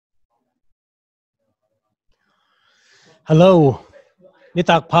Hello,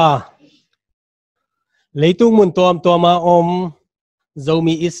 nitak pa. Leitung mun tuam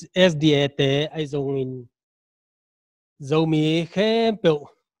zomi is SDA te ai zongin zomi khem pe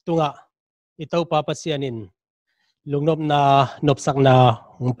tunga itau pa pasianin lungnop na nopsak na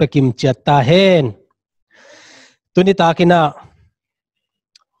pekim chiata hen tunita kina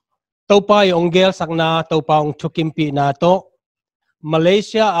topa ongel sakna topa ong thukim pi na to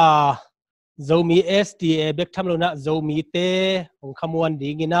Malaysia zomi SDA bek thamlo na zomi te ong khamuan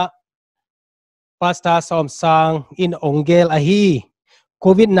dingina pasta som sang in ongel ahi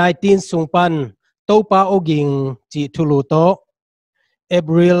COVID-19 sungpan topa oging chi thulu to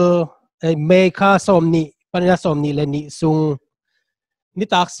April May kha som ni panina som ni le ni sung ni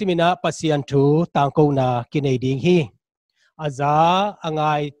tak simina pasian thu tangko na kinai ding hi aza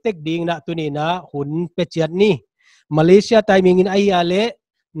angai tek ding na tunina hun pechiat ni Malaysia timing in ai ale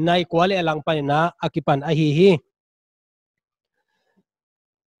nai kwale alang panina akipan ahi hi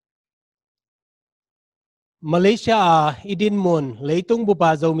Malaysia idin mun leitung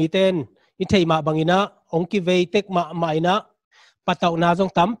bupa zomi ten ithei ma bangina ongki vei tek ma maina patau na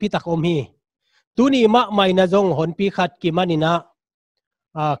jong tam pitak om hi tuni ma maina jong hon pi khat ki manina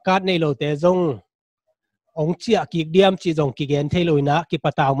kat nei lo te jong ong chia ki diam chi jong ki gen thei loina ki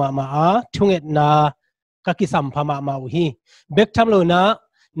patau ma thunget na ka ki sam pha ma hi bek tham loina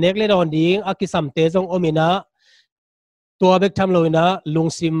nekle don ding akisam te jong omina tua bek tham loina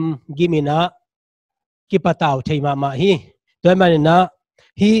lungsim gimina ki patau thei ma hi toy manina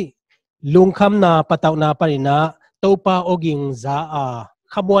hi lungkham na patau na parina topa oging za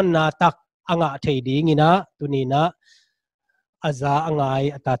khamwan na tak anga thei ding ina tunina aza angai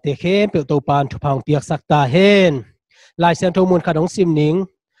atate khem pe topan thupang piak sakta hen Lai Siangtho Munte khadong simning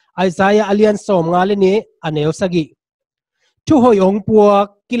Isaiah alian som nga le ni aneu sagi thu hoi ong puak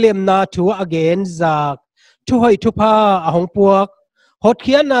kilem na thu again zak thu hoi thu pa ahong puak hot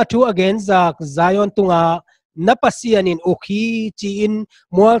khian na thu again zak Zion tunga napasianin okhi chi in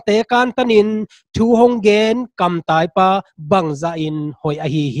mual te kan tanin thu hong gen kam tai pa bangza in hoi a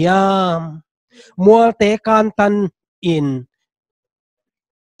hi hiam mual te kan tan in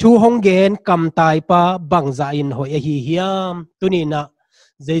thu hong gen kam tai pa bangza in hoi a hi hiam tunina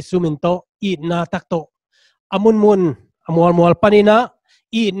Jesu min to it na tak to amun amol panina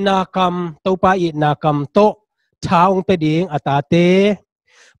it na kam topa it na kam to thaung pe ding atate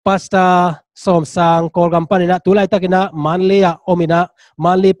pasta som sang Kawlgam panina tulai takina manleya omina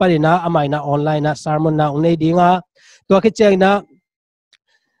manle panina amaina online na sermon na unei dinga to ke chengna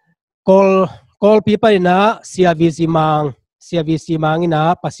call pi panina CVC mangina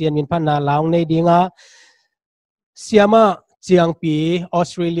pasien min panna laung nei dinga siama chiangpi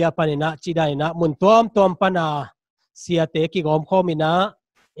Australia panina chidaina mun tom pana siate ki gom khomina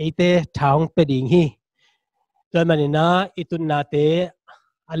eite thaung pe ding hi toy manina itun na te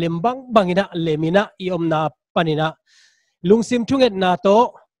alembang bangina lemina iomna panina lungsim thunget na to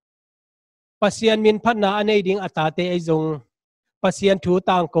pasian min phanna anei ding atate aizong pasian thu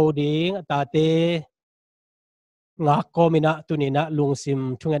tang ko ding atate ngak komina tunina lungsim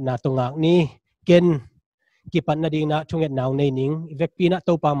thunget na to ngak ni ken kipan na ding na thunget naw nei ning vekpina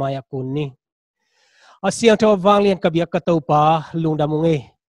to pa maya kun ni asiang tho wanglian kabia ka to pa lungdamunge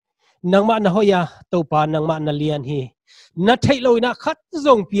nangma na hoya to pa nangma na lian hi na thailoi na khat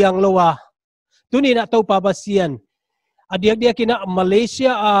zong piang lowa tunina to pa basian adiak kina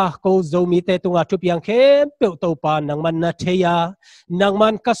Malaysia ko zomi te tunga thu piang khem pe to pa nangman na theya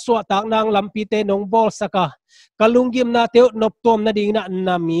nangman ka Swltak nang lampi te nong bol saka kalunggim na te nop tom na ding na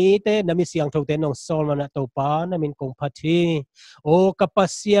nami te nami siang tho te nong sol na to pa namin kong phathi o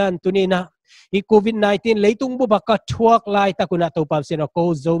kapasian tunina i COVID-19 leitung bu baka thuak lai takuna to pa sino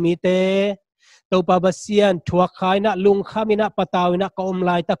ko zomi te to pa basian thuak khai na lung khamina patawina ka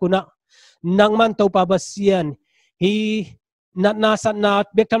omlai takuna nangman to pa basian hi na sanat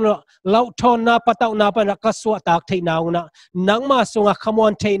bekam lau thon na pataw na pa ka Swltak thei naw na nangma sunga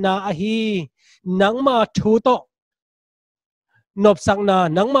khamon thei na a hi nangma thu to nop sang na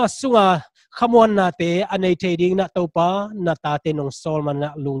nangma sunga khamon na te anei thei ding na topa na ta te nong sol man na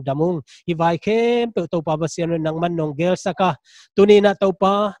lungdamung hi vai khem pe topa basian nangman nong gel saka tuni na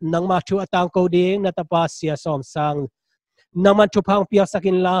topa nangma thu atang ko ding na tapa sia som sang nangman thu phang pia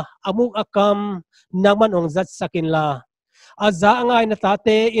sakin la amuk akam nangman ong zat sakin la aza angai na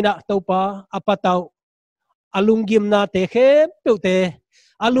tate ina topa apataw alunggim na te khem pe te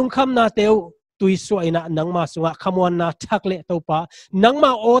alung kham na te tui suai na nang ma sunga khamon na thakle topa nang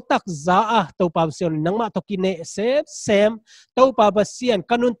ma otak za a topa sion nang ma tokine sem topa basian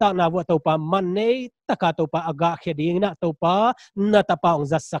kanun ta na wa topa man nei taka topa aga kheding na topa na tapa ong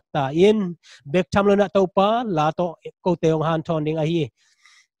za sakta in bek thamlo na topa la to ko teong han thon ding a hi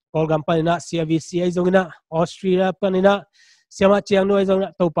Kawlgam panina CVC ai zongina Australia panina Siama Ciangnu ai zong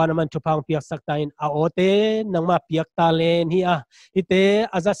topa naman chupang piak saktain a ote nangma piak talen hi a ite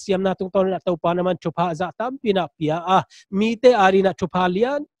aza siam na tungton na topa naman chupa za tam pina pia a mite ari na chupa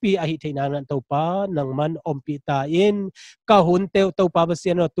lian pi a hi theina na topa nangman ompi ta in ka hun te topa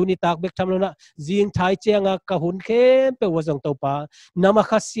basiano tuni tak bek thamlo na jing thai chianga ka hun khem pe wazong topa nama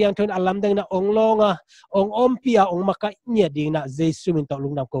khasiang thon alam deng na onglonga ong ompi a ong maka nya ding na jesu min to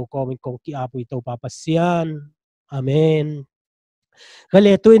lungnam ko ko min kong ki a pui topa pasian amen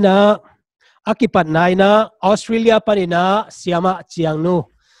Kale tu na akipat nai na Australia panina Siama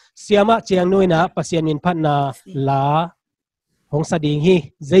Ciangnu na pasien min pat na la hong sading hi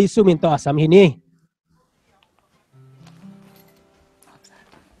Jesu min to asam hi ni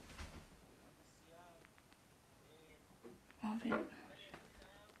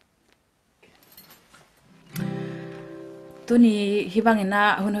Tuni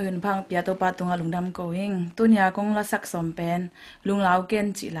hibangina hun phang pia to pa tunga lungdam going tunia kong la sak sompen lunglau ken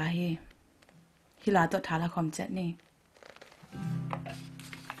chi la hi hila to thala khom chet ni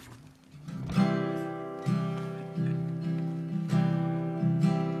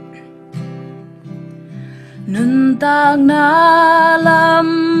nun tak na lam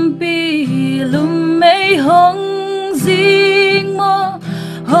pi lum mei hong jing mo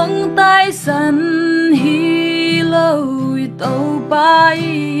hong tai san hi lo tàu bay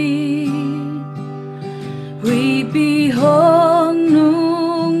huy bi hong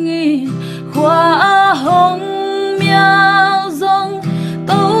nung in khoa hong miao dong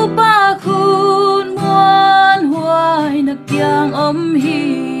tàu ba khun muan hoài nặc giang hi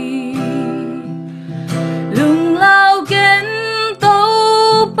lung lao ken tàu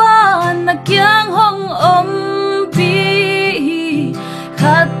ba nặc giang hong pi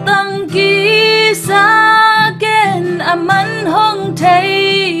khát tăng ký sa aman hong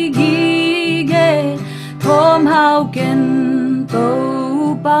thấy gi ge thom hao ken to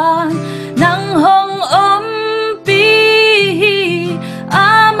ban nang hong pi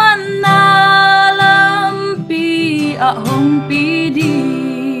aman na lam pi a hong pi di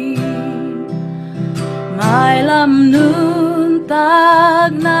mai lam nun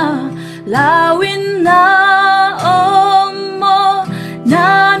tak na lawin na ong mo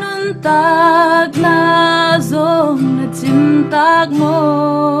na nun tak na zong chim tak mo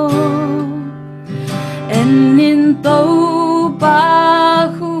en nin to pa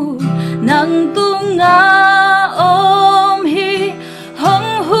khu nang tunga om hi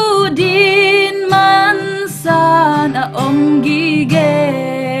hong hu din man san a om gi ge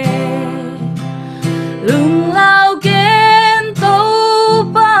lung lao ken to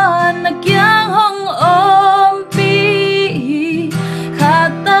pa na kyang hong om pi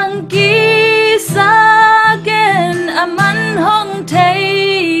khat tang ki sa aman hong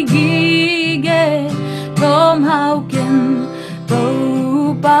thấy gi ge thom hao ken to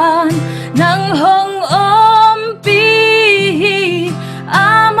ban nang hong pi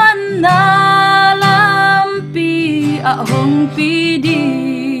aman na lam pi a hong pi di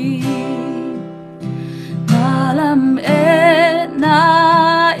na lam e na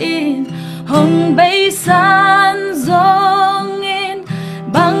in hong bay san zong in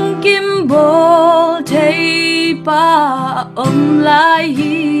bang kim bol thấy pa om lai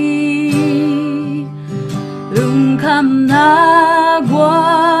hi lung kham na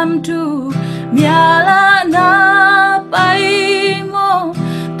guam tu mya la na pai mo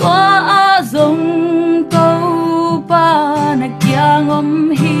toa a zong to pa na kyang om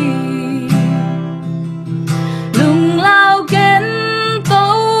hi lung lao ken to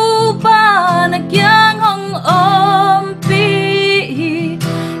pa na kyang hong om pi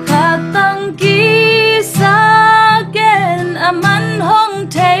khat tang ki sa aman hong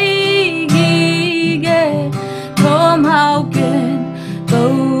thấy gi ge thom hao ken to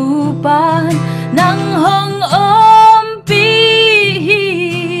pan nang hong pi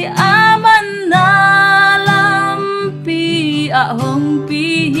aman na lam pi a hong pi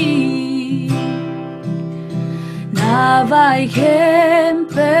na vai khem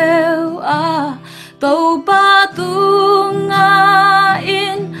pel a to pa tunga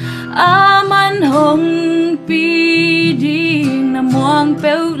in aman hong pi ding na muang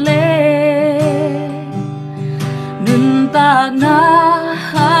peu le nun ta na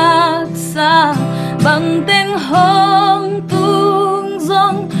hat sa bang teng hong tung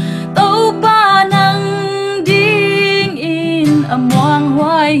zong tàu pa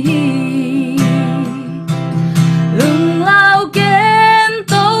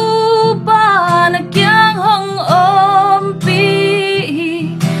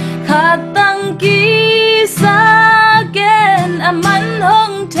sa gen aman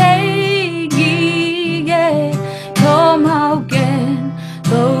hong thấy gi ge thom hao gen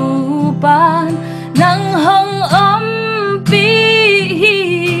tô ban nang hong om pi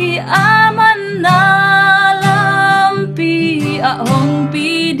aman na lam pi a hong pi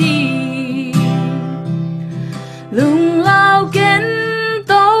đi lung lao gen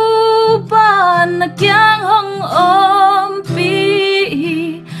tô ban na kyang hong om pi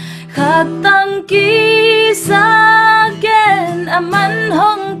khát tăng ký sa gen aman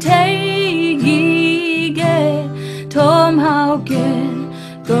hong thấy gi ge thom hao gen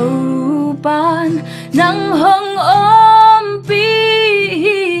câu ban nang hong om pi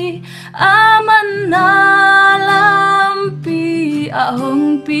aman na lam pi a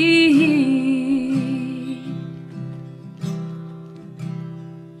hong pi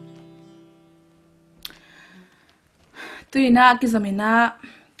tui na ki zamina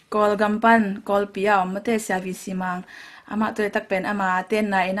Kawlgam pan kol pia mate service mang ama toy tak pen ama ten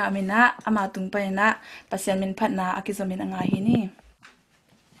na ina amina ama tung pa ina pasien min phat na akizomin anga hi ni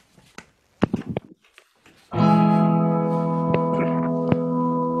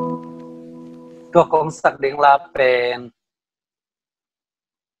tua kong sak ding la pen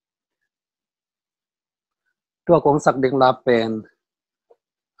tua kong sak ding la pen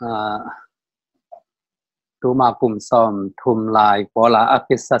tu ma kum som thum lai pola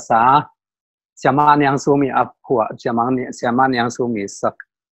akisasa siaman yang sumi apua siaman yang sumi sak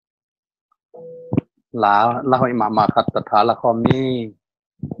la hoi ma khat ta tha la khom ni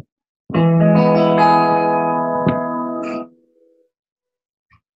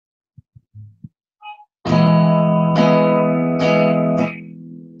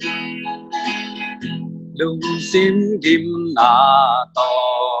lung sim kim na to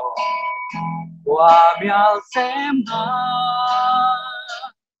qua miao xem na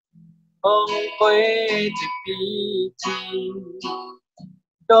ông quê chỉ pi chi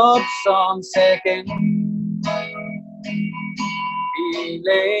đốt son xe kén đi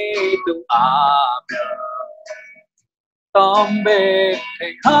lê tung bờ tom bê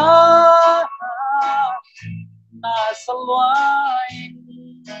thầy ha na salwai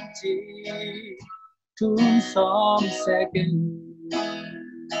chi tu som xe kén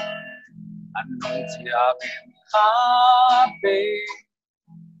anh chia bên khắp bên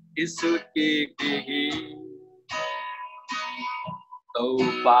isut kiki tàu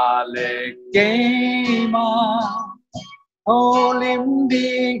ba lệ kema hồ lim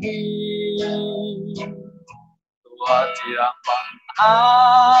đi tua chiang bằng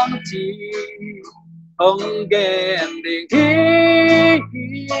ang chi ông ghen đi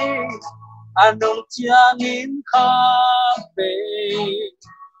anh chiang in khắp bên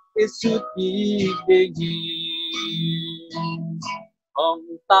isut kiki ông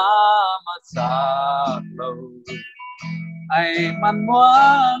ta mà xa lâu ai man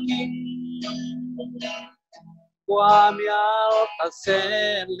ngoan in qua miao ta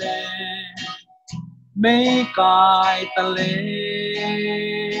sẽ lên mấy cái ta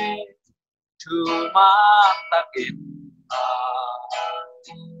lên chu mang ta in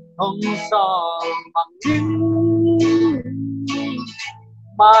ông sao mang in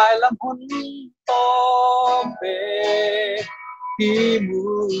mai làm hun tôm về khi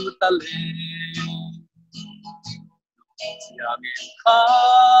mu ta lên chiang in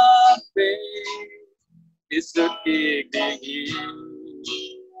khắp bên isut kiki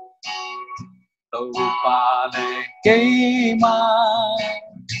tàu ba lệ cây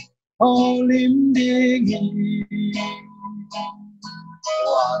mai hồ lim đi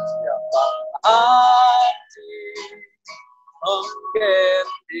qua chiang bằng hát chi ông ghen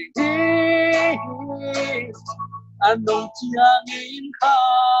đi anh đông chiang in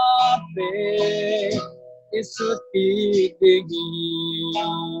khắp bên isut kiki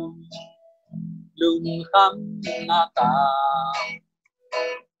lung khăm na ta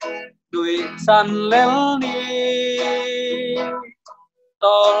đuôi san léo đi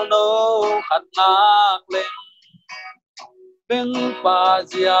to nô khát ngạc lên bên ba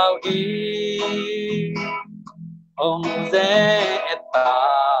diao hi ông dễ ta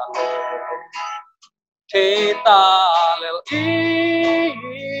thế ta léo ý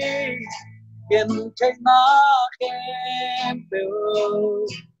kiên chạy na khem bêu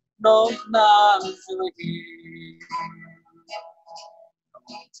nốt nàng rồi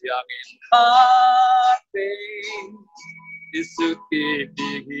chiang in khát bên isut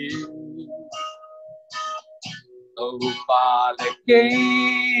kiki tàu ba lệ cây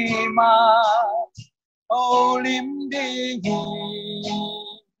ma ô lim đi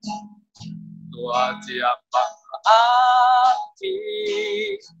tua chiang bằng ác chi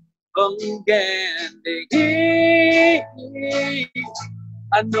ông ghen để hi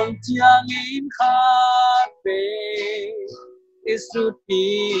anong chiang in khat be isut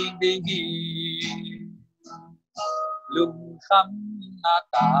king ding hi lung kham na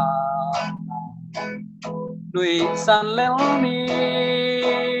ta nui san lel mi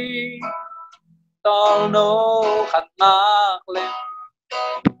tol no khát nak lên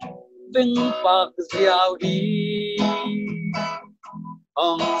vinh bạc giàu đi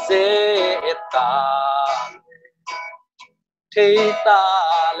ông dễ ta thế ta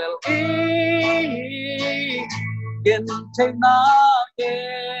lel đi kiên thế na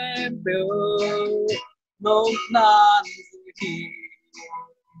kem bêu nông nan gì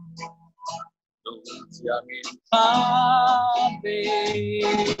nông chiang in pha bê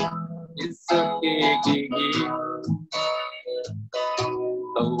isukiki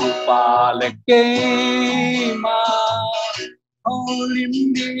tàu pa lệ kê ma olim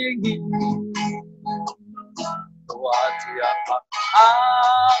đi tua chia mặt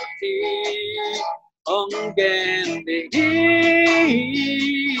áo thì ông ghen đi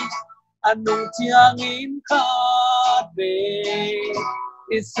anong chiang in khát về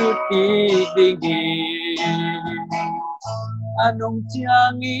isukiki anong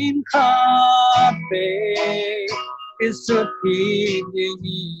chiang in khát về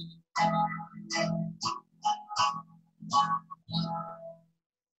isukiki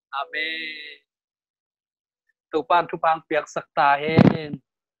Amen. Tupan piak sakta hen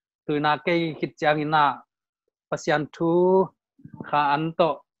tu na cây hit chiang ina pasian thu kha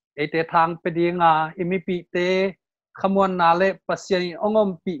anto ete thang pedinga imipi te khamuan na le pasian ongom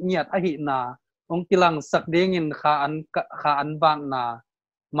pi ngiat a hi na ong kilang sak ding in kha an bang na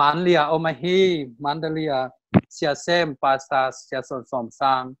man lia omahi mandalia sia sem pasta sia som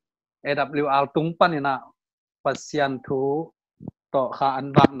sang AWR tung panina pasian thu to kha an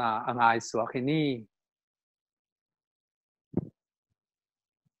bang na angai suakini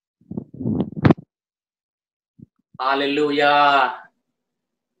Hallelujah.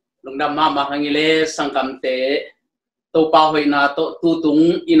 Lung nama mahangile sangkamte to pa hoina to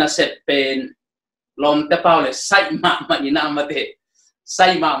tutung ina set pen lom te paule sai ma ina mate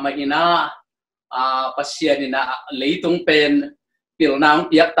sai ma ina pasian ina leitung pen pil nang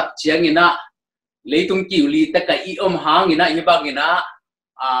piak tak chiang ina leitung kiu li ta ka I om hang ina hi bang ina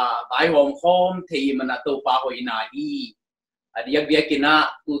bai hom khom thei mana to pa hoina I adiak biak ina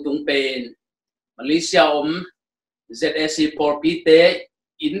tutung pen Malaysia ZSC Porpi te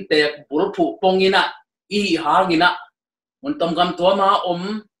in te bulpu pongina I hangina untom gam tua ma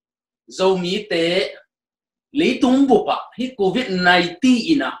zomi te leitung bupa hi COVID-19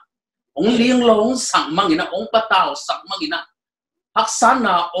 ina ong liang long sang mangina ong patao sang mangina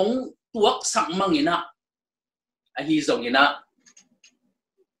haksana ong tuak sang mangina ahi zongina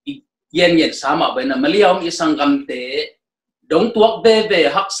yen sama bena maliam isang gam te dong tuak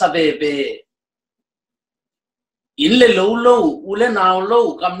bebe haksa bebe in le lâu ule nào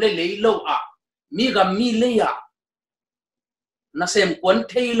lâu gam le lấy lâu mi gam mi le ya na xem cuốn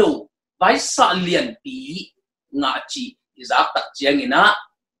thay lâu vai sa liền tí ngã chỉ giáp tắc chiang ina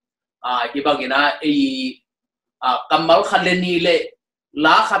hi bang ina kamal khaleni le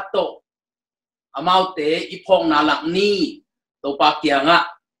la khatto amau te ipong na lang ni to pa kianga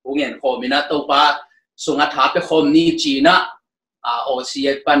ungen khomina to pa sunga tha pe khom ni china o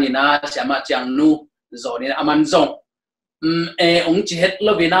siet panina sama Ciangnu zone aman zong ong chihet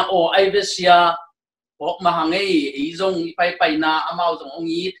lovina o aivesia pok mahangai I zong pai na amau zong ong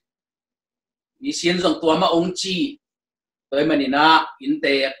it ni sien zong tua ma ong chi toy manina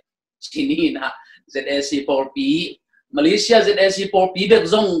inte chini na ZSC Porpi Malaysia ZSC Porpi bek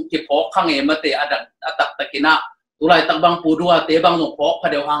zong ki pok khange mate atak takina tulai tak bang pudua te bang zong pok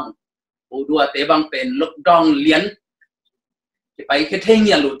phadeu hang pudua te bang pen lockdown lian ki pai ke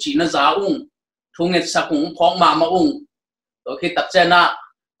theng ya lu chi na za ung thunget sakung phong ma to khi tak chena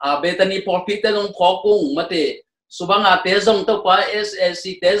betani Porpi te zong phokung mate subanga te zong to pa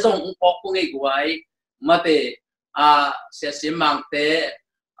SSC te zong phokung ei guai mate sia Mang te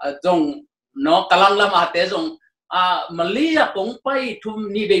zong no kalang lama te zong Malia kong pai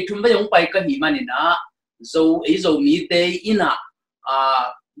thum ni be thum ba yong pai ka hi manina zo mi te ina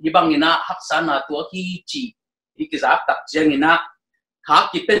hi bangina haksana to hi chi ikizak tak jengina khá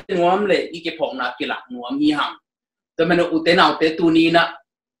kịp bên nguam lệ ý cái phong na kia lạc nguam hi hằng tôi mình ute nào te tu ni na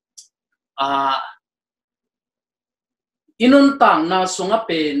inun tang na sunga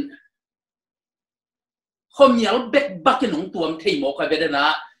pen hôm nhal bek bak nong tuam thei mo ka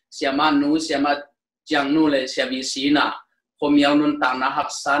vedana siama nu siama Ciangnu le siavi sina hôm nhal nun tang na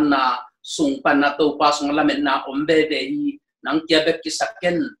haksan na Sungpan Topa sunga lamet na ombe de hi nang kia bek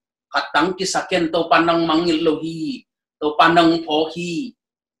kisaken katang kisaken to panang mangil lohi to panang pohi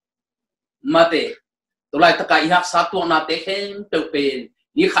mate to lai taka ihak satu na te hen to pen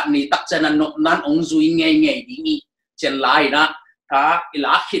ni khat ni tak chanan no nan ong zui nge nge dingi chen lai na ta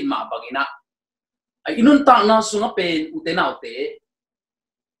ila khit ma bagina inun ta na sunga pen utenau te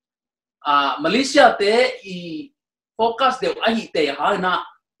Malaysia te I focus de ahi te ha na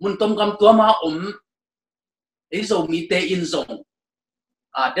mun tom kam tua ma zo mi te in zong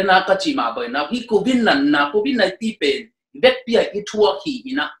dena ka chi ma bai na hi covid na covid na ti pen vet pia I thua hi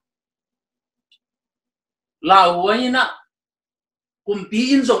ina la waina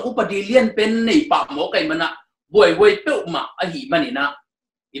kumpi in zong upadilian pen nei pa mo kai mana boy pe ma ahi manina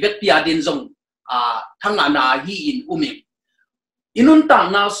vet pia din zong thanga na hi in umim inun ta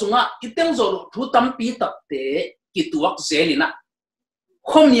na sunga itel zo thu tam pi tak te ki tuak zelina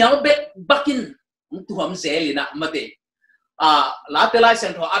khomial bek bakin tuam zelina mate la te lai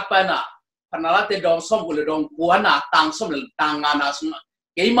sen tho atpa na panala te dong som ul dong kuana tang som tang na sunga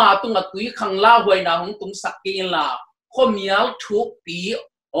ke ma tunga tui khang la hoi na hong tung sak ke la khomial thu pi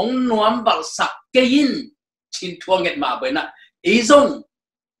ong nuam bal sak ke in chin thuanget ma bai na e zong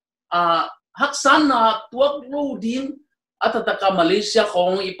haksan na tuak lu ding atataka Malaysia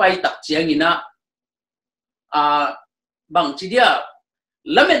kong ipai tak chiang ina bang chidia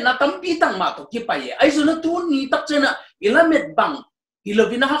lamet na tampi tang ma to kipai ai zo na tu ni tak chena ilamet bang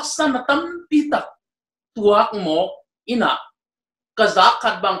ilovina haksan na tampi tak tuak mo ina kazak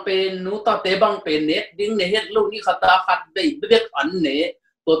khat bang pe nu ta te bang pe net ding ne het lo ni khata khat dei bek an ne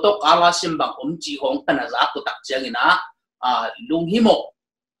to Lasiam bang chi hong kana za to tak chiang ina lung hi mo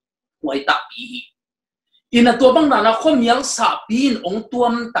wai tak pi ina tua bang na khomial sa pin ong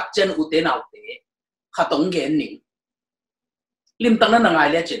tuam tak chen utenau te khatong gen ning lim tang na ngai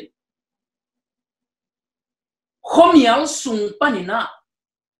le chen khomial sung panina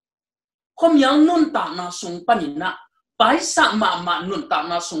khomial nun ta na sung panina pai sa ma nun ta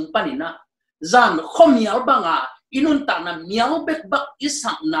na sung panina zan khomial banga inun ta na miao bek bak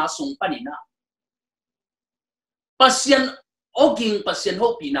isang na sung panina pasien oging pasien ho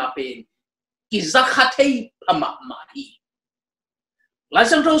pina pen Kizakhatei ama mahi. Lai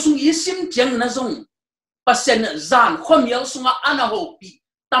Siangtho sung isim jeng na zong pasien zan khomial sunga ana ho pi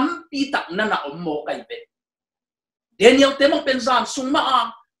tampi tak nana ommo kai be. Daniel temang pen zan sung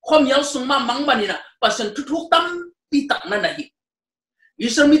ma khomial sung ma mang manina pasien tutuk tampi tak nana hi.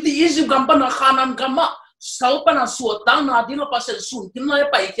 Isamiti izim gampana khanan gama salpana Swltak na dilo pasien sun kim lai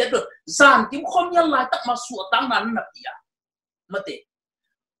pai kiat zan kim khomial lai tak ma Swltak na na pia. Mate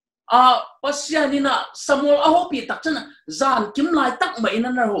pasyanina samol ahopi tak chana zan kim lai tak ma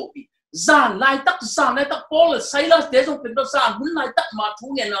ina na hopi zan lai tak Paul Silas de jong pin do zan hun lai tak ma thu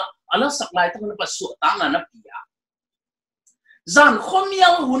nge na ala sak lai tak na pasu ta na pia zan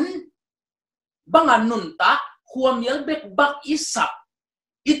khomial hun bangan nun ta khomial bek bak isa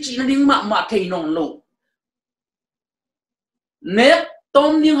ichi na ding ma thei nong lo ne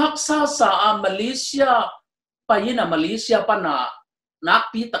tom ning haksa sa Malaysia payina Malaysia pana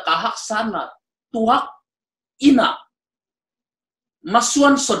napi takahak sana tuak ina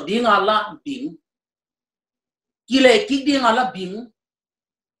masuan soding ala bing kile kiding ala bing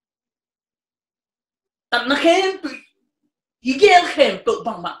tak na khem igel khem to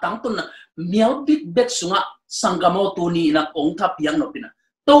bang matang to na miao big bet sunga sangamo to ni na ong thap yang no pina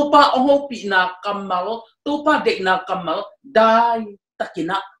topa oho pi na kamal topa dek na kamal dai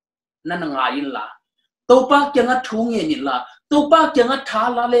takina na nangayin la topa kyanga thunge ni la topa kyanga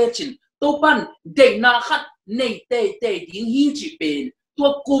thala lechin topan de na khat nei te ding hi chi pen to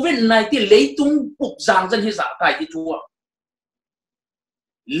COVID-19 leitung puk jang jan hi za kai ti thua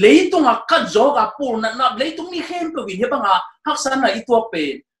leitung a kat joga pur na leitung mi khem to win he banga haksan na i to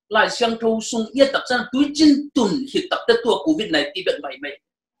pen Lai Siangtho sung ye tak chan tuichin tun hi tak te to COVID-19 bet mai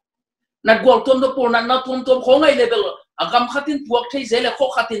na gol tom do pur na tom khongai level agam khatin puak thei zele kho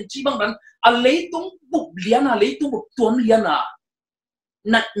khatin chi bang dan a leitung buk liana leitung buk tuam liana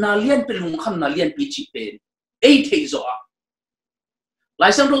na lian pe lung kham na lian pi chi pen ei thei zo a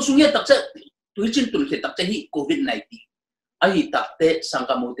Lai Siangtho sung ye tak cha tuichin tun hi tak cha hi COVID-19 ai tak te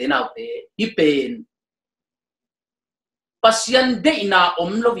sangkamu te nau te hi pen pasien de na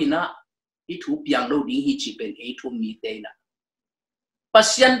omlovina hi thu piang lo ding hi chi pen ei thu mi te na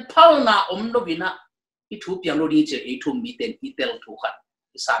pasien phal na omlovina i thu piang lo di che e thu mi ten i tel thu khat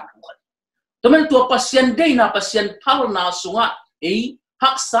isan thu khat tomen to pasien dei na pasien phal na sunga e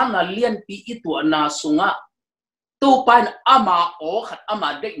haksa na lian pi i tu na sunga to pan ama o khat ama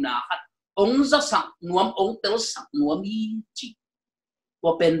dei na khat ong za sang nuam ong tel sang nuam i chi to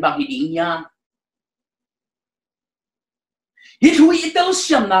pen bang hi ding ya hít hui ít đâu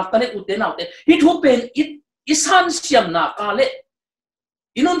xiêm na cái này ute nào thế hít hui bên ít san xiêm na cái lệ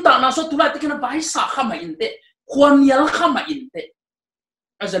inun ta na so tu lại cái nó bài sa khăm mà in thế quan nhớ khăm mà in thế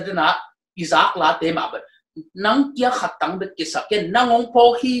anh dân thế nào Isaac là thế mà vậy nang kia khát tăng được cái sắc cái nang ông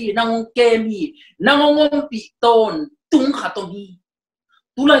phô hi nang ông kem hi nang ông bị tôn tung khát tôn hi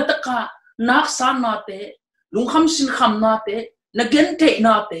tu lại tất cả nát san na thế lung khăm xin khăm na thế na gen thế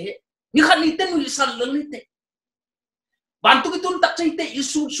na thế ni khát ni tên ni san lưng ni thế bạn tu cái tuân tắc chơi thế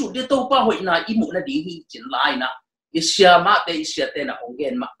isu su dia tàu pa hội na imu na đi hi chín lại na isya ma te isya te na ông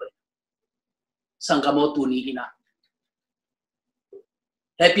gen mak vậy sang kamo tu ni hina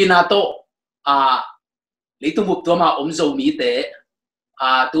happy na to lý tu mục tua mà ôm dầu mỹ tế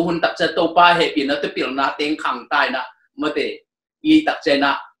tu hun tập chơi tàu pa hệ biển nó tới biển na tiếng khang tai na mà tế y tập chơi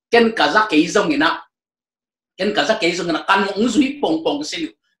na ken cả giá cái dòng na ken cả giá cái dòng na căn ống duy bong bong xin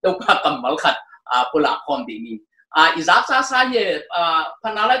tàu pa cầm mal khát pula con đi ni Isaac sa sa ye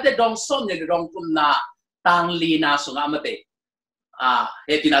panala te dong son ye dong kum na tang li na sunga mà tế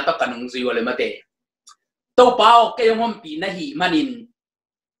hệ biển na tập căn ống duy wale mà tế tàu pa cái ông bị na hi manin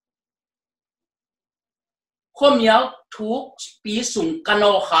khom yau thuk pi sung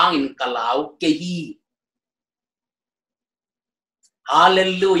kano hang in kalau ke hi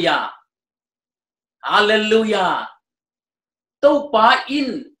hallelujah hallelujah to pa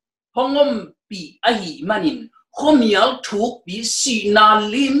in hongom pi ahi manin khom yau thuk pi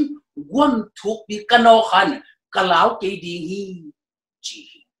sinalim gwam thuk pi kano han kalau ke di hi chi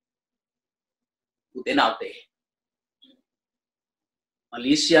ute nào te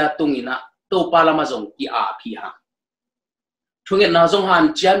Malaysia tungina to pala ma zong ki a phi ha thungen na zong han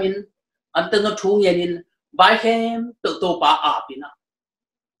chiamin an teng thu ngenin bai hem to pa a pina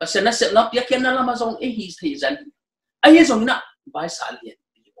pasena se na pia ken na ma zong e hi thei zan ai zong na bai sa lian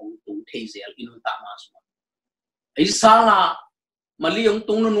ti ong tung thei zel in ta ma su ai sa la mali ong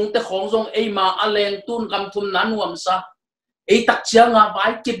tung nu te khong zong e ma aleng tun kam thum nan wam sa e tak chianga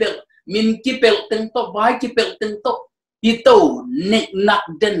bai ki bel min ki bel teng to bai ki bel teng to ito nek nak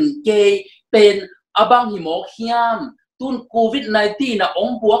den ke pen abang himo hiam tun COVID-19 na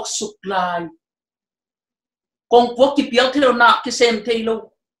ong buak suklay kong buak ki piak thelo na ki sem thelo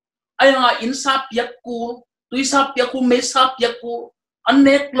ay nga insa piak ku tui sa piak ku me sa piak ku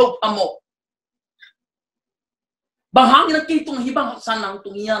anek lo amo bahang na ki tung hibang sanang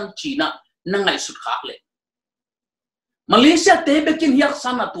tung yam china na ngai sut khak le Malaysia te bekin hiak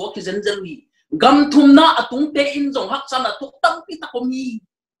sana tu ki zenzelwi gam thum na atung te in jong hak sana tu tam pi ta komi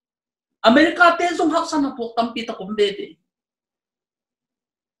America te jong hak sana tu tam pi ta kom be de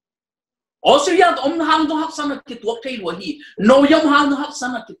Australia om hang jong hak sana ki tu thei lo hi no yam hang hak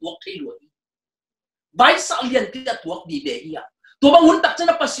sana ki tu thei lo hi bai sa lian ki ta tu bi be hi tu bang hun tak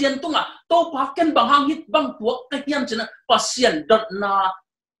chana pasien tu nga to pa ken bang hang hit bang tu ka hiam chana pasien dot na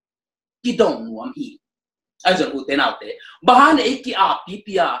ki dong nuam hi ai giờ ute nào thế bahan eki a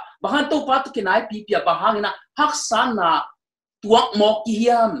pipia bahan to pat kinai pipia bahan na hak sana tuak mo ki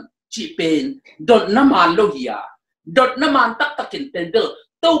hiam chi pen dot na man lo hiya dot na man tak takin tender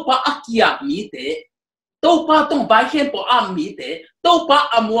to pa akia mi te to pa tong bai hen po am mi te to pa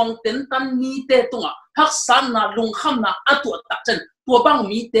amuang ten tan mi te tunga hak sana lung kham na atu tak chen tua bang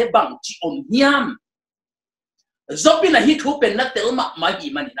mi te bang chi om hiam zopina hi thu pen na tel ma ma hi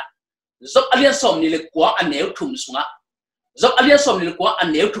manina zop alia som ni le kwa aneu thum sunga zop alia som ni le kwa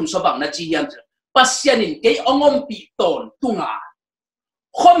aneu thum so bang na chi hiam pasianin ke ongom pi ton tunga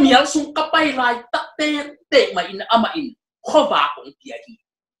khomial sung kapai lai tak te ma in ama in khoba ong pia hi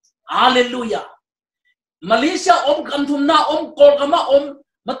hallelujah Malaysia om kan thum na om Kawlgam om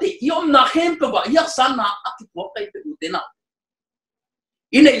mati yom na khem ka ba yak sana akipok kai te utena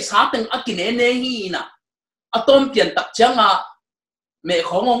inei sa teng akine ne hi na atom pian tak changa me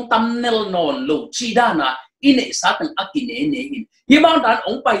khong tam nel non lo chi da na inei sa teng akine ne hin hi bang dan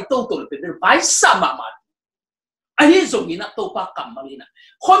ong pai to to pe bai sa ma ma ai zong ina to pa kam malina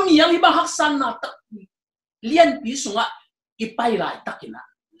khom yang hi ba hak san na tak lian pi sunga i pai lai takina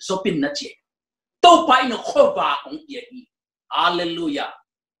zopin na che to pa ina khoba ong ye hi hallelujah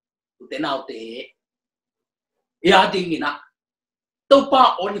te nào te ya ding ina to pa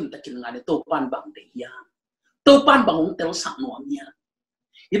olim takin ngane to pan bang te ya to pan bang ong tel sak no nya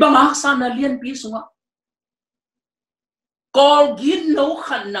iba hak san na lian pi sunga kol gin no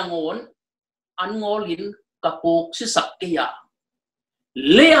khan nangon an ngolin kapok si sakya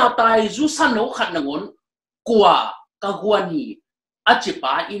lea tai zu san no khan nangon kwa kaguani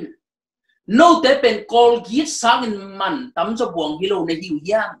achipa in no te pen kol git sangin man tam zo buang hilo na hiu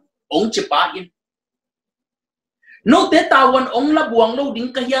yang ong chipa in no te tawan ong la buang lo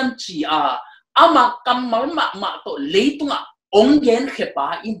ding ka hian chi a ama kamal ma to leitunga ông gen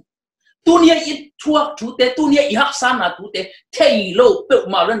khepa in tunia it thuốc chú tế tunia i hắc san na chú tế thầy lô tự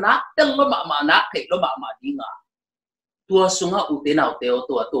mà lên nát tên lô mà nát thầy lô mà đi ngà tua sung ha u tế nào teo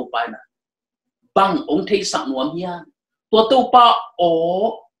tua tu pai na bang ông thầy sang nuam hian tua tu pa o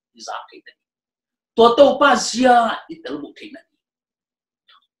za thầy này tua tu pa zia i tel bu thầy này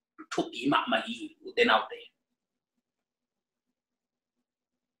thu ý mà hi u tế nào tế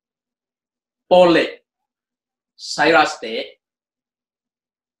Pole Cyrus tế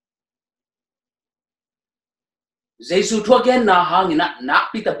Giêsu thua gen na hang ina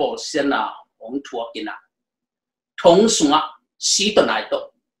nak pita bol sen na ong thua kina thong sunga si to nai to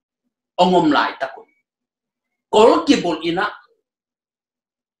ongom lai ta ko kol ki bol ina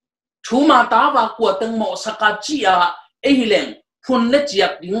thuma ta wa ko teng mo saka chi a e hileng phun le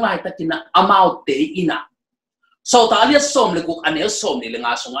chiak ding lai ta kina amau te ina so ta lia som le ku anel som ni le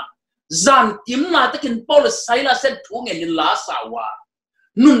nga sunga zan tim na ta kin pol saila sen thu nge ni la sawa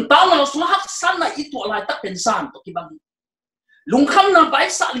nun tao na sunga hak san na itu lai ta pen san to ki bang lung kham na bai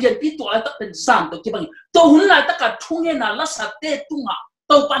sa lian pi to lai ta pen san to ki bang to hun lai ta ka thu nge na la sa te tunga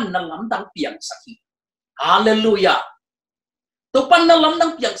to pan na lam dang piang sakhi hallelujah to pan na lam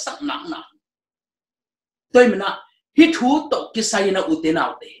dang piang sak nak na tôi mình na hi thu to ki sai na u te na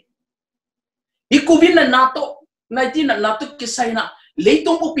te hi ku vin na to nai ti na to ki sai na lấy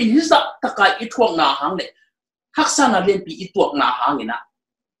tung bộ pin hít ta cái ít thuốc na hàng này hắc sang là liên bị ít thuốc na hàng này na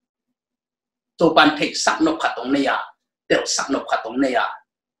tôi ban thấy sắc nộp khát tông này à đều sắc nộp khát tông này à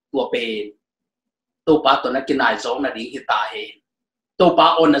tôi về tôi ba tôi nói cái này giống là đi hít ta hè tôi ba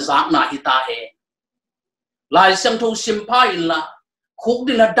ôn là dạng na hít ta hè Lai Siangtho simpai là khúc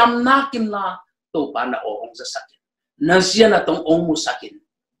đi là đâm na kim là tôi ba là ông rất sắc na zia là tông ông mu sắc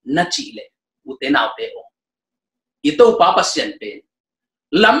na chỉ lệ u thế nào thế ông itu ba pasien pe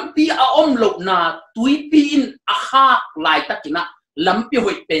lampi a om lo na tui pin a kha lai takina lampi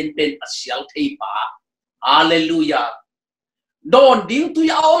hoi pen a sial thei pa hallelujah don ding tui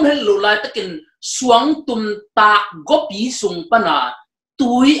a om hello lai takin suang tum ta gopi sung pana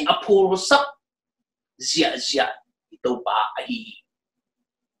tui a phur sak zia itu pa a hi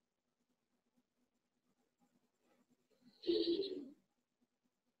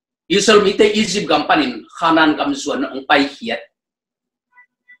Israel mite Egypt gampanin khanan gam zuan ang pai hiat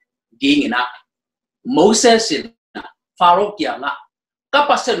Ging ina Moses ina Pharaoh kia nga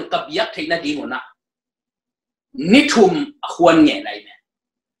kapasen kabiyak thei na ding ona nithum akhwan nge nai me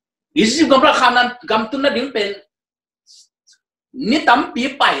Egypt gampra khanan gam tun na ding pen ni tam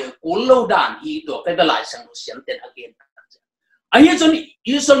pi pai ko lo dan hi to pe Lai Siangtho siam ten again ai jon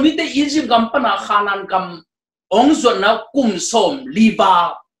Israel mite Egypt gampana khanan gam ong zuan na kum som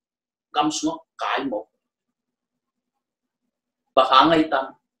liva gam sunga kai mo ba hangai tam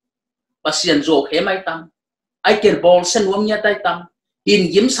pasien zo khe mai tam ai ker bol sen wam nya tai tam in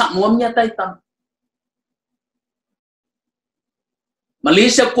yim sak wam nya tai tam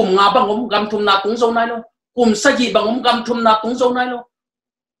Malaysia kum nga bangom gam thum na tung zo nai lo kum sa ji bangom gam thum na tung zo nai lo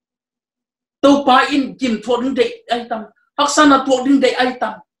to pa in kim thon ding de ai tam haksana thon ding de ai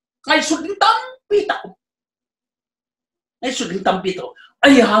tam ngai sut ding tam pi ta ngai sut ding tam pi to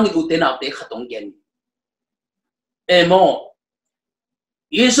ai hang u te nào te khatong gen emo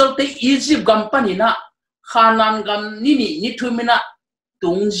Israel te Egypt company na khanan gam ni thumina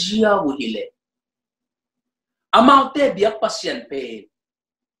tungjia u hile amau te biak pasien pe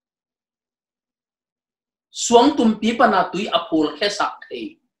suang tum pi pana tui apol khe sak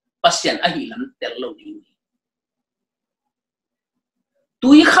thei pasien a hi lam tel lo ding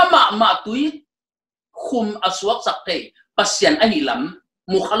tui khama ma tui khum aswak sak thei pasien a hi lam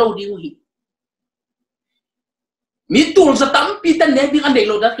mu khalo ding hi mi tul sa tam pi tan ne ding an dei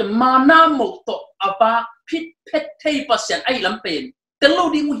lo da ke mana mo to apa phit phet thei pasien ai lam pen tel lo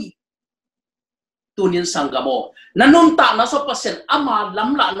ding hi tunin sangamo nanun ta na so pasien ama lam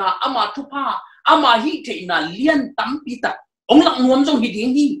la na ama thupa ama hi thei na lian tam pi ta ong lak nuam jong hi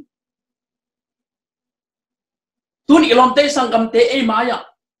ding hi tun ilom te sangam te e maya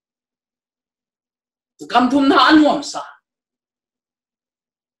kam thum na anuam sa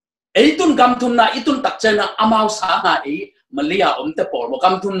Eitun gam thum na itun tak chena amau sa nga e Malia te por mo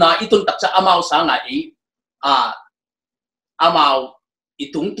gam thum na itun tak cha amau sa nga e amau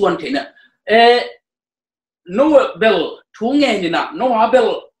itung tuan thena no bel thu nge ni na no bel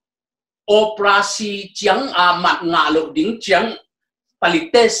operasi chiang mat nga lo ding chiang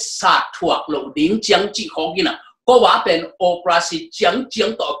palite sa thuak lo ding chiang chi kho gi na ko wa pen operasi chiang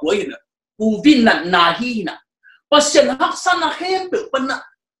to ko hi na u vin na hi na pasien hak san na hem pe pana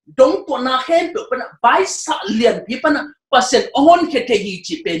dong to na hen pe pana bai sa lian pi pana pasien on khe the hi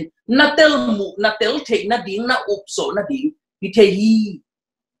chi pen na tel mu na tel the na ding na up so na ding pi the hi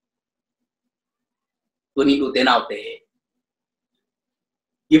tu ni tu te nào te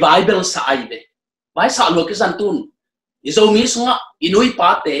i Bible sa ai be vai sa lo ke san tun i zo mi sunga inui pa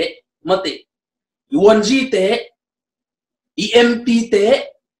te mate i wonji te i MP te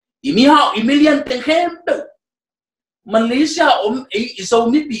i mi hao i million te hem do Malaysia i zo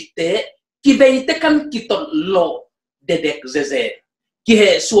mi pi te ki vei te kan ki ton lo de dek zeze ki he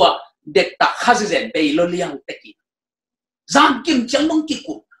suwa dek ta khazizen be lo liang te ki zan kim chang mong ki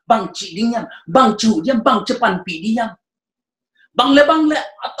ku bang chi ding yam bang chu yam bang chapan pi di yam bang le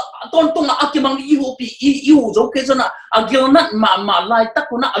ton tong akimang ihu pi ihu zo ke zona agil nat ma lai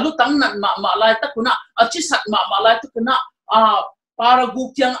takuna alutang nat ma lai takuna achisat ma lai takuna para gu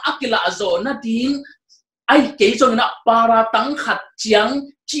kyang akila azo na ding ai ke zong na para tang khat chiang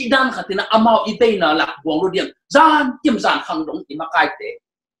chi dan khatina amao i be na la bong ro diam zan kim zan khang dong i ma kai te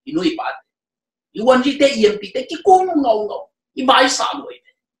inui pa i wan ji te EMP te ki kung ngau i bai sa loi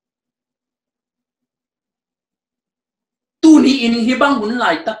tu ni in hi bang mun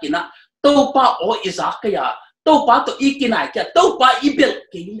lai takina to pa o izak ya to pa to ikinai kya to pa i bel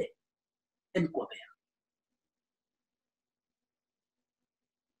ke le en ko be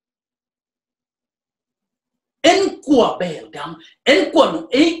en ko bel dam en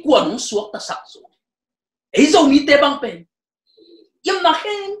ko nu suak ta sak so ei zo mi te bang pen yam na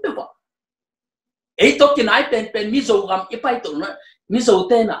hen pe ba ei to kinai pen mi zo gam i pai to na mi zo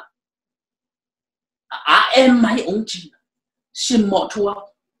te na em mai ong chi sim mo thua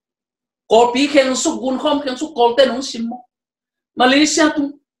ko pi khen su gun khom khen su kol te nong sim mo Malaysia tu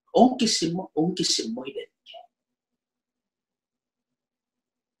ong ki sim mo ide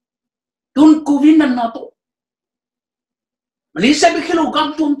tun covid na to Malaysia bi khelo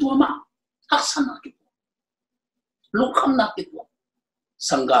gam tum tu ma aksana ki lu kham na ki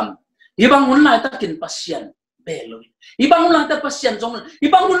sangam ibang mun lai takin pasien beloi ibang mun lai ta pasien jong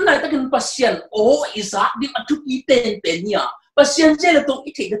ibang mun lai takin pasien o izak di atu iten penia pasien je la to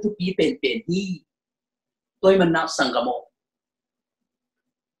ite ga tu pi pen ni toy man na sangamo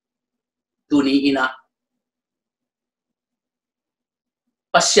tu ni ina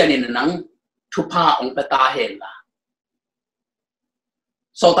pasien in nang thu pa ong pa ta hen la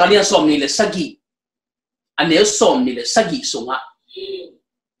so ta lia som ni le sagi ane som ni le sagi sunga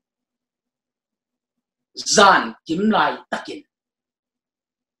zan kim lai takin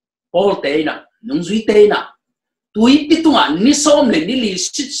pol te na nung zui te na tui pitunga ni som le ni li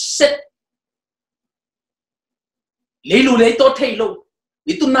sit set le lu le to thailo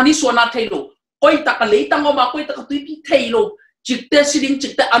ni tun na ni so na thailo koi ta ka le tang ma koi ta ka tui pi thailo chikte siding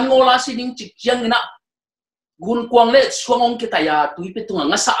chikte angola siding chik yang na gun kwang le swangong kita ya tui pitunga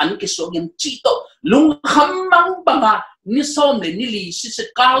nga sa an ke so ngem chi to lung khammang banga ni som le ni li sit set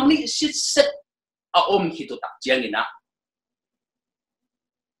kal ni sit set a om hito tak chiang ina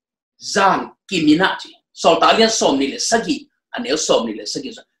zan kimina chi so ta lian som ni le sagi anel som ni le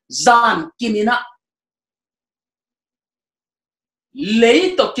sagi zan kimina le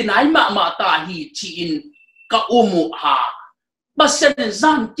to kinai ma ta hi chi in ka umu ha basen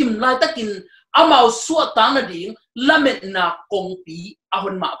zan kim lai takin amau suat ta na ding lamet na kongpi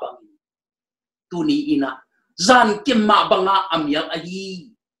ahon ma bang tu ni ina zan kim ma banga amyal ahi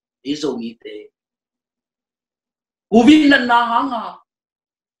ezo mi te Uvin na hanga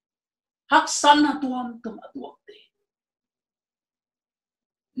haksan na tuam tum atuak te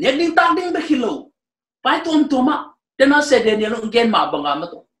neding tanding bekhilo pai tuam tuma tena se de ne gen ma banga ma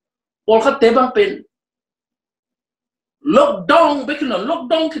to pol khat te bang pen lockdown bekhilo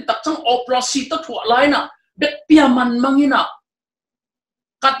lockdown ki tak chang oprosi to thua lai na bek pia man mangina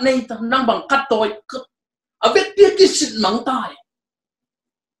kat nei ta nang bang kat toy a bek pia ki sit mang tai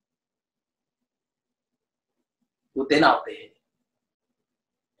tu te nào te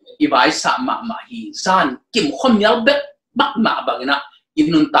i vai sa ma hi zan kim khom yal bet bak ma bangina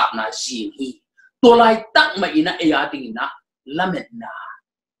inun tak na jing hi to lai tak ma ina e ya ding na lamet na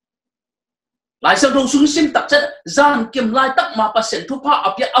lai Siangtho sung sim tak chat zan kim lai tak ma pasen thu pa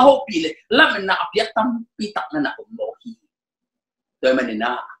apya a ho pi le lamet na apya tam pi tak na na mo hi toy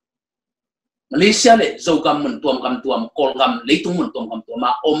manina Malaysia le zo gam mun tuam Kawlgam leitung mun tuam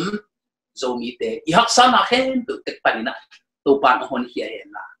ma om zo mi te i hak sana hen tu tek panina to pan hon hi hen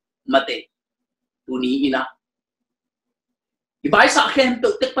la mate tu ni ina i bai sa hen tu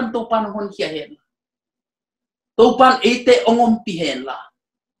tek pan to pan hon hi hen to pan ete ongom pi hen la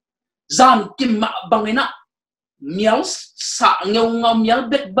zan kim ma bangina mial sa ngeu ngam mial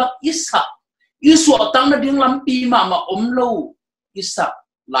bet bak isa isu tang na ding lam pi ma om lo isa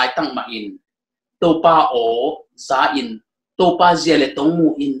lai tang ma in to pa o za in to pa zele tong mu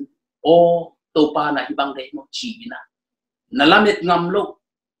in o to pa na ibang dai mo chi na nalamet ngam lo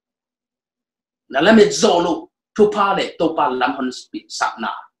nalamet zo lo thupa le topa lam hon speed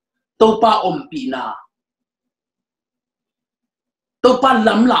sakna topa pi na topa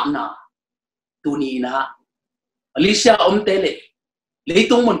lam la na tuni na Alicia tele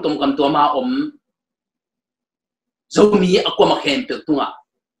leitung mon tom kam to ma zomi akwa makhem pe tunga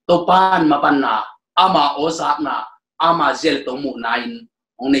topan mapan na ama ozak na ama zel to mu nain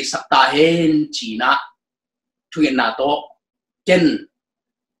ong nei sakta hen china thuyen na to ken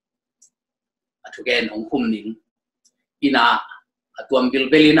athugen ong khum ning ina atuam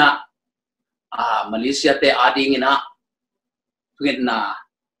bilbelina Malaysia te ading ina thuyen na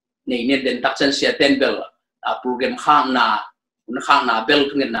nei ne den taksan sia ten bel program khang na bel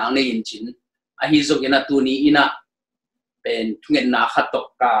thuyen na nei in chin a hi zok ina tu ni ina pen thuyen na khatok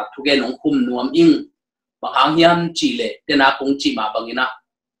ka thugen ong khum nuam ing bang hiam chi le tena kong chi ma bangina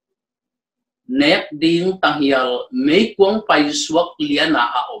nek ding tangial mei kuang pai suak liana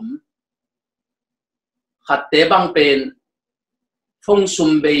a khatte bang pen phong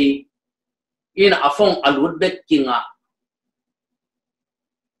sumbe in a phong alut bet kinga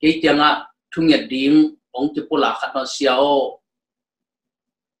ke tianga thuyen ding ong ti pula khat no siao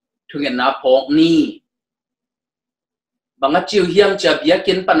thuyen na phok ni banga chiu hiam cha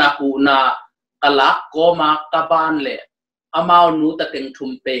biakin panahu na kalak ko ma kaban le amao nu ta teng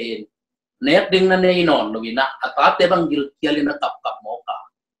thum pen nek ding na nei non lovina ata te bang gil kialina kap mo ka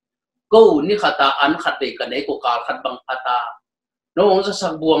ko ni khata an khate ka nei ko kal khat bang ata no ong sa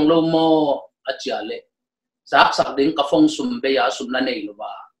sak buang lo mo achiale sak ding ka phong sum be ya sum na nei lo ba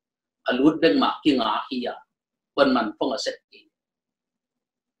alut beng ma ki nga hiya ban man phong a set ki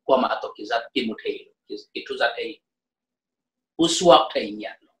ko ma to ki zat ki mu thei ki thu zat ei uswak thei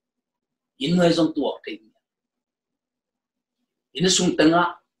nya in người trong tuộc thì in sung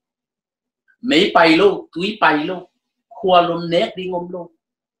tanga mấy bài lô túi bài lô khoa lôn nét đi ngom lô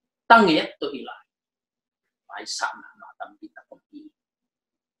tăng nét tôi lại phải sẵn mà tâm bị tập công ty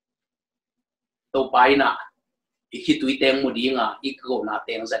tôi bài na khi túi tên một đi ngà ít câu na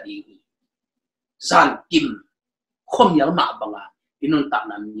tên ra đi gian kim không nhớ mà bằng inun tak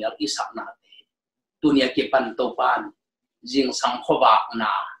na nhớ ít sẵn na tu nia kia pan tôi pan riêng sang kho bạc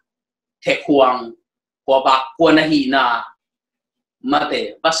na thế khuang qua bạc qua na hi na mà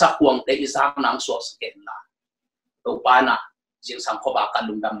thế bác khuang thế isang nang so sken la to pa na jing sang kho bạc kan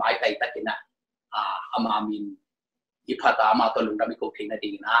lung dam mai tai ta kina ama min ipata ma to lung dam ko thina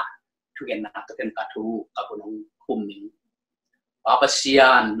ding na thugen na to ken ka thu ka bunong khum ning pa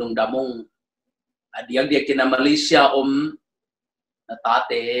sian lung damong adiang dia kina Malaysia na ta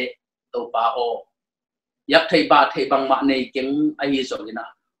te to pa o yak thei ba thei bang ma nei keng ai zo ina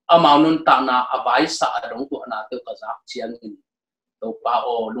amao nun ta na avai sa dong tu na te ka zak chiang in to pa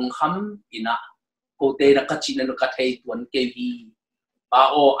o lung kham ina ko te na ka chi na ka thei tuan ke hi pa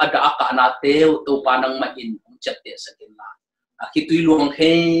o ada ka na te to pa nang ma in ong chat te sakin la ki tui luang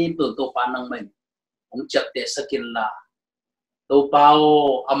he to pa nang mai ong chat te sakin la to pa o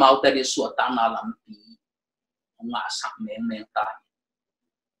amao ta ni su ta na lam pi ong nga sak meng ta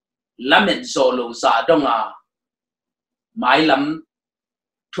lamet zolo za donga mai lam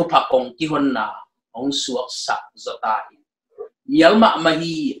thu phak kong ki hon na ong suak sak zota yalma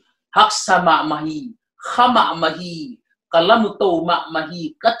mahi haksama mahi khama mahi kalam to ma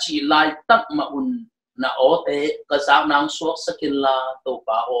mahi kachi lai tak ma un na ote ka za nang suak sakilla to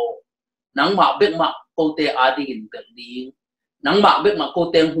pa o nang ma bek ma ko te adi in ding nang ma bek ma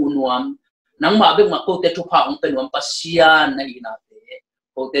ko te hu nuam nang ma bek ma ko te thu phak ong te nuam pasian na ina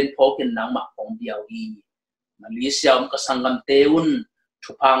ko ten phokin nang ma kong biao hi Malaysia ka sangam teun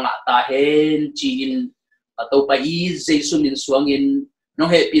thupa nga ta hen chin ato pa i jesun in suangin no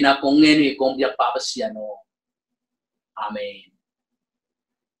he pina kong nge ni kong biak pa pasiano amen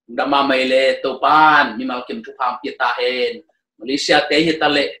dama maile to pan ni mal kim thupa pi ta hen Malaysia te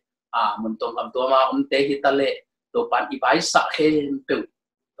hitale mun tong kam to ma te hitale to pan i bai sa hen pe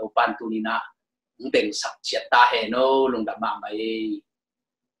to pan tunina ngdeng sak chiat ta he no lung dama mai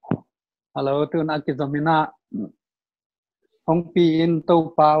hello tu na ki zamina hong pi in to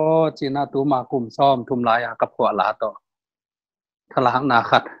pao china tu ma kum som thum lai ka phwa la to thalang na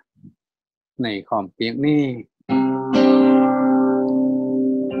khat nei khom piek ni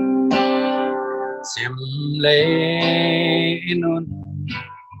sim le inun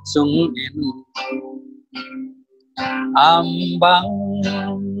sung in am bang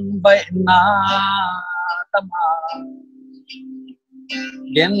bai na tama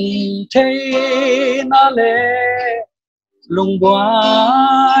gen chei na le lung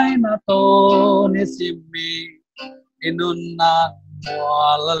boai na to ni simi inun na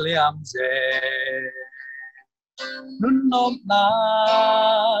Lasiam je nun nôm na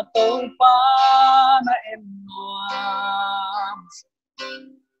tô pa na em noam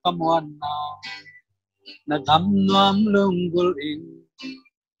kamuan na gam noam lung gul in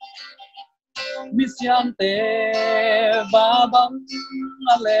Misiam te babang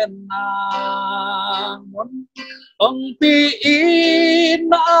alen na mon ong pi in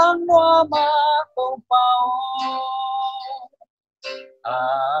na ngwa ma tô pao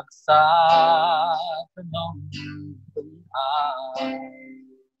aksa nong tung ai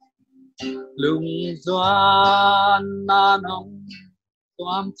lung doan na nong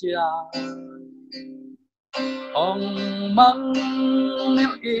toam chia ong mang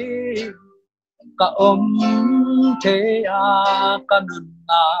niệm y ka thế a ka nun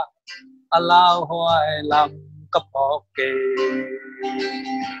na alao hoài làm cấp bọc kề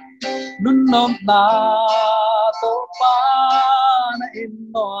nun nom na tô pa na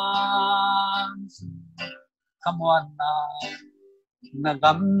in noan kamuan na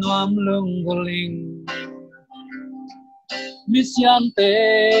nagam noam lung guling Misiam te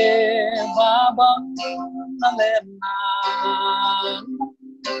babang na lem na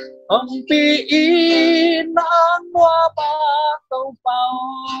ông pi in an hoa ba tô pao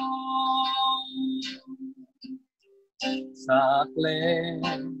sak lên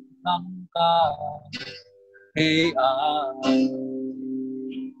năm ca hey a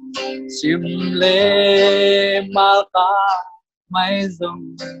sim le mal ka mai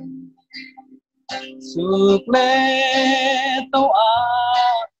dong suk le tô a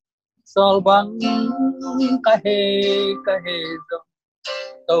sol bang ka he dong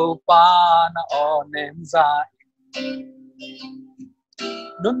tô pa na onem za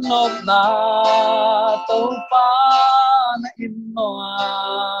nun nop na tô pa na in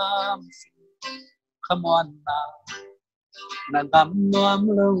noam come on na gam noam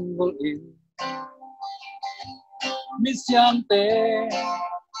lung gul in misyang te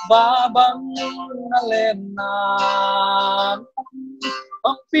babang na len na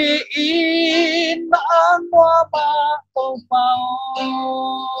ang piin na ang wama tô pao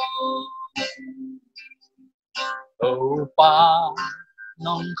tô pa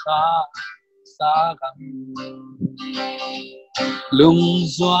nong kha sa gam lung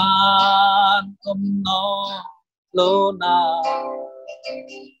doan om no lo na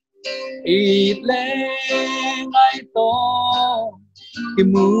ít lệ ngay to khi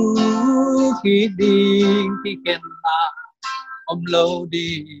mu khi đi khi khen na om lâu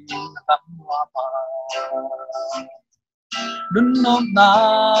đi tâm hoa mà nun nom na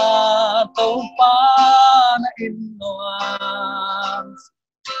tô pa na in noam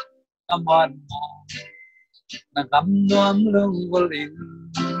kamuan na gam noam lung guling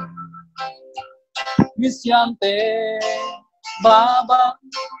misyang te babang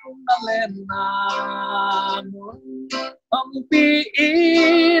na len na ang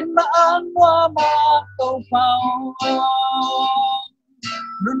piin na ang wama tô pao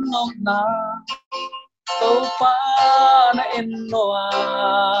nun nom na tô pa na in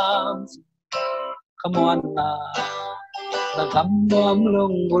noam kamuan na gam noam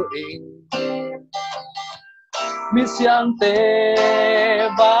lung guling misyang te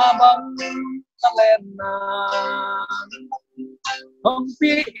babang na len na ang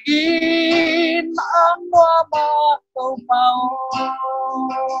piin na ang wama tô pao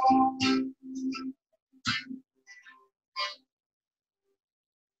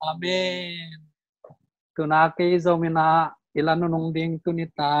Amen. Tunaki zomina ilanu nung ding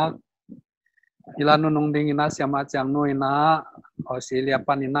tunitak ilanu nung ding ina siama Ciangnu ina Australia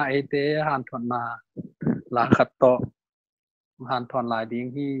panina ete hanthon na la khatto hanthon la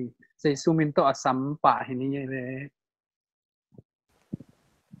ding hi sei sumin to asam pa hini le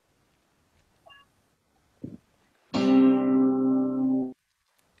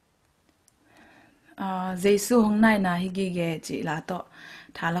Giêsu hôm nay là higi ghé chị là to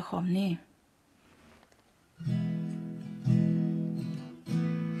thả là khom nè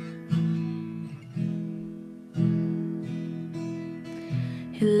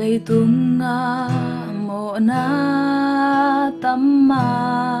hilei tung nga mo na tamma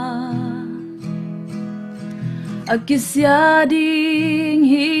akisya ding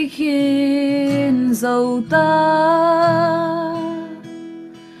hi khin dâu ta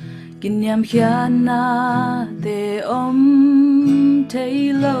Kinyam khian na te om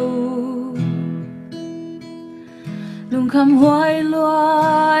thấy lâu lung khăm hoài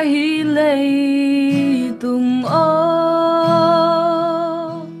loa hi lei tung ô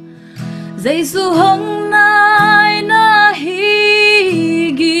Giêsu hôm nay na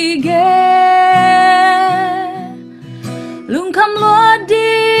hi gi ghé lung khăm loa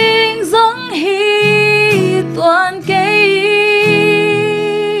ding giống hi toàn kê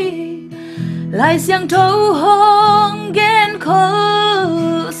Lai Siangtho hong gen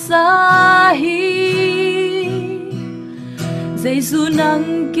khol sahi Giêsu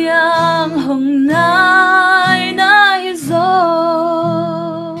nang kyang hong nai nai zo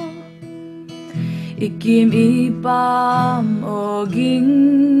Ikim ipam o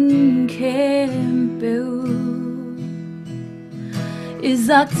ging kem peu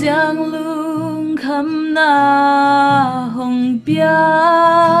Izak Ciangnu kham na hong pia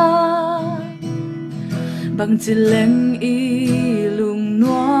Bằng chỉ leng y lung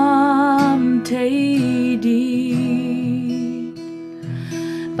nuam thấy đi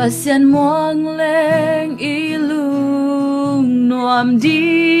Pasian muang leng y lung nuam đi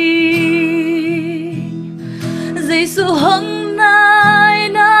Giêsu hong nai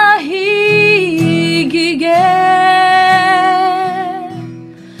na hi gi ge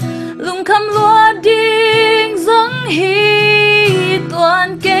Lung kham lua ding giống hi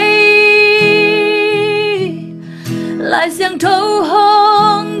toàn cây Lai Siangtho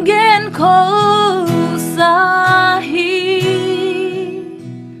hong gen khol sahi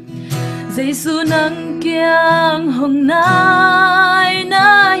Giêsu nang kyang hong nai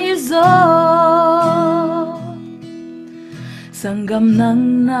nai zo Sanggam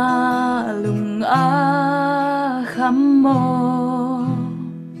nang na lung a kham mo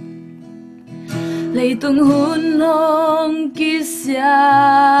Lei tung hun hong ki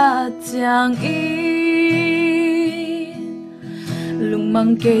sia chang y Lung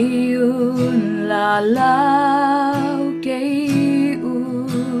mang cây un la lao cây u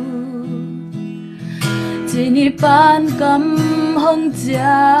Chỉ ni pan cầm hong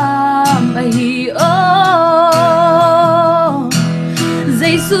cham a hi o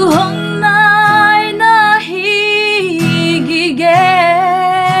Giêsu hong nai na hi gi ge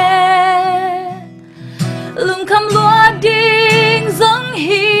Lung kham lua ding giống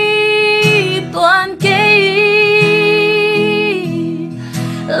hi toàn cây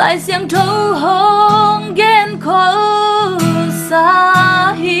Lai Siangtho hong gen khol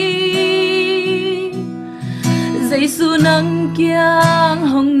sahi Giêsu nang kyang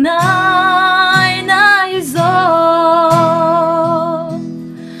hong nai nai zo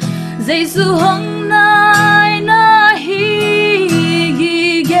Giêsu hong nai na hi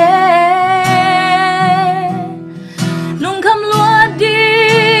gi ge Lung kham lua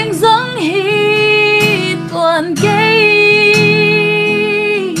ding giống hi toàn cây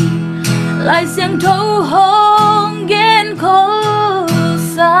Lai Siangtho hong gen khol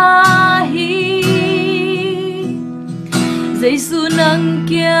sahi Giêsu nang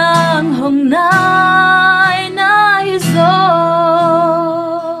kyang hong nai nai zo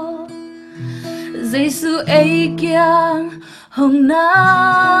Giêsu ai kyang hong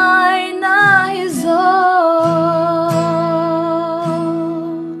nai nai zo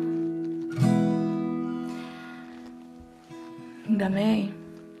Amen.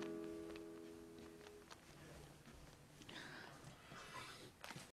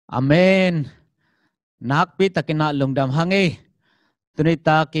 Amen. Nak pi takina lungdam hangi. Tuni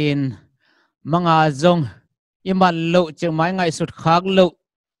takin mga zong iman lo cheng mai ngai sut khak lo.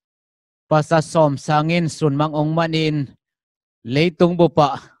 Pasa som sangin sun mang ong manin leitung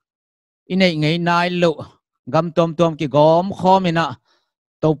bupa. Inai ngai nai lo gam tom tom ki gom khomina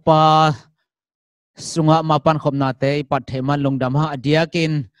topa sunga mapan khom na te pat theman lungdam ha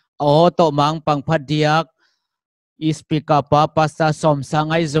adiakin o to mang pang phat diak ispika pa pasa som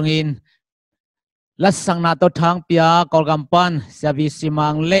sangai zongin lasang na to thang pia Kawlgam pan service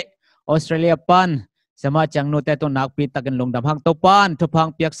mang le Australia pan sama Ciangnu te to nak pi takin lungdam hang to pan to phang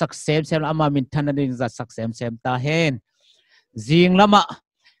piak sak sem sem ama min than ding za sak sem sem ta hen jing lama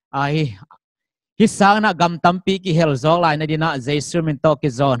ai hi sang na gam tampi ki hel zong lai na dina Jesu min to ki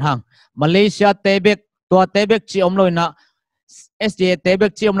zon hang Malaysia tebek tua tebek chi om loi na SDA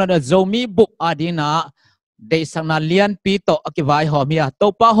tebek chi om na zomi buk adina de sang na lian pi to akiwai homia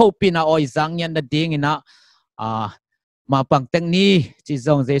to pa ho pi na oi zang yan da ding ina ma pang teng ni chi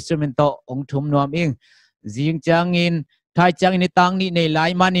zong Jesu min to ong thum nuam ing jing chang in thai chang ni tang ni nei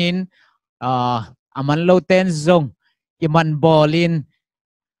lai manin aman lo ten zong iman bolin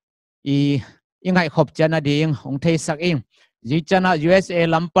i ingai khop chana ding ong thei sak ing ji chana USA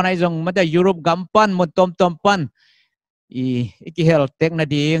lampanai zong mata Europe gampan mon tom tom pan i ki hel tek na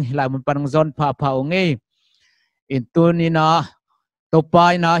ding lai mun panang zon pha pha onge in tunina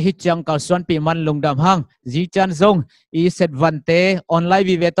topai na hi chang kal son pi man lungdam hang ji chan zong i set vante online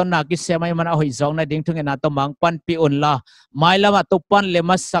vi veton na ki semai man a hoi zong na ding thung na to mang pan pi on la mai lama to pan le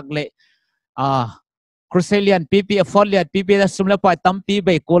mas sak le Crucelian PP affiliate PP da sumla pa tampi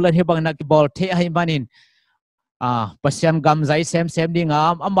be kolan he bang na ki bol the hai manin pasian gam zai sem đi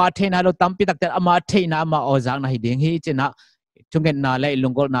ngam ama the na lo tampi tak ama the na ama ozang na hi ding hi chena chungen na lai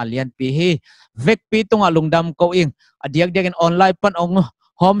lungol na lian pi hi vek pi tunga lungdam ko ing adiak diak online pan ong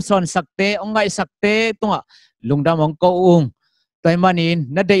home son sakte ongai sakte tunga lungdam ong ko ung toy manin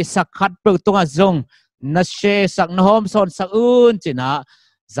na dei sakhat pe tunga zong na she sak na home son sak un chena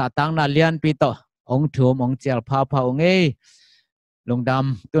zatang na lian pi to ong thum ong chel pha pha ong e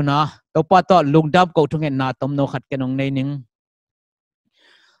lungdam tu na topa to lungdam ko thungen na tom no khat kenong nei ning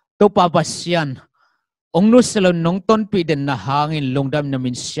topa pasian ong nu selon nong ton pi den na hangin lungdam na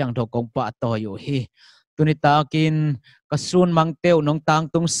min siang tho kong pa to yo hi tunita kin kasun mang teu nong tang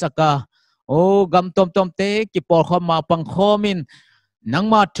tung saka o gam tom tom te ki por kho ma pang khomin nang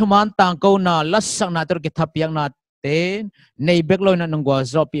ma thuman tang ko na lasang na tor ki thapiang na te nei bekloi na nang gwa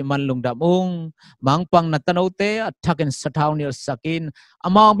zo pi man lungdam ung mang pang na tano te athakin sathau ni sakin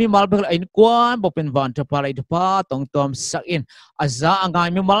amang mi mal bek ain kwan bopen van tha palai pa tong tom sakin aza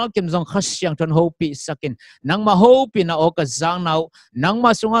angai mi mal kim jong khasyang thon ho pi sakin nang ma ho pi na o ka zang nau nang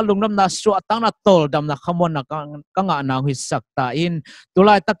ma sunga lungdam na su atang na tol dam na khamon na ka nga na hui sakta in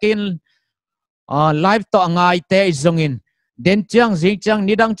tulai takin live to angai te zongin den chang jing chang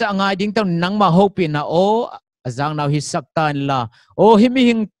nidang cha angai ding tang nang ma ho pi na o azang now hi saktan la o himi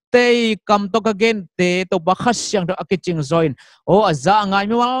hing te kam to ka gen te to ba khasyang to akiching join o aza ngai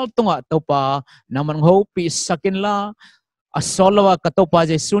mi wal tunga to pa naman ho pi sakin la asolawa ka to pa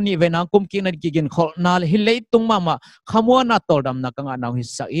je suni ve na kum kin na gigin khol na hi le tung mama khamwa na to dam na ka nga now hi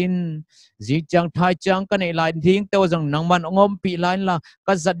sa in ji chang thai chang ka nei line thing te jong nangman ongom pi line la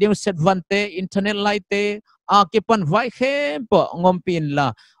ka zadim set van te internet light te akipan vai khem po ngom pin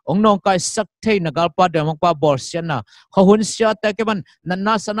la ong nong kai sak thei na galpa de mong pa bor sian na khahun sia ta ke ban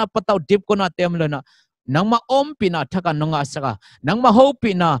nanna sana pataw dip ko na tem le na nangma om pina thaka nonga saka nangma ho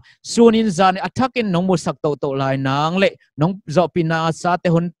pina sunin zan athakin nongmu sak to to lai nang le nong zo pina sa te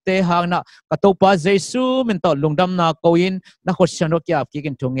hun te hang na ka to pa jesu min to lungdam na koin na khosyano kya ki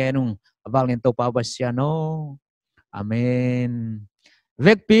kin thunge nung awalin to pa basiano amen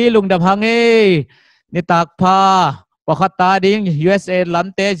vek pi lungdam hange ni tak pha pakhata ding USA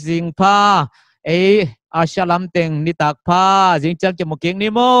lamte jing pha Asia lamteng ni tak pha jing chang ke moking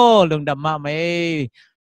ni mo lungdam ma mai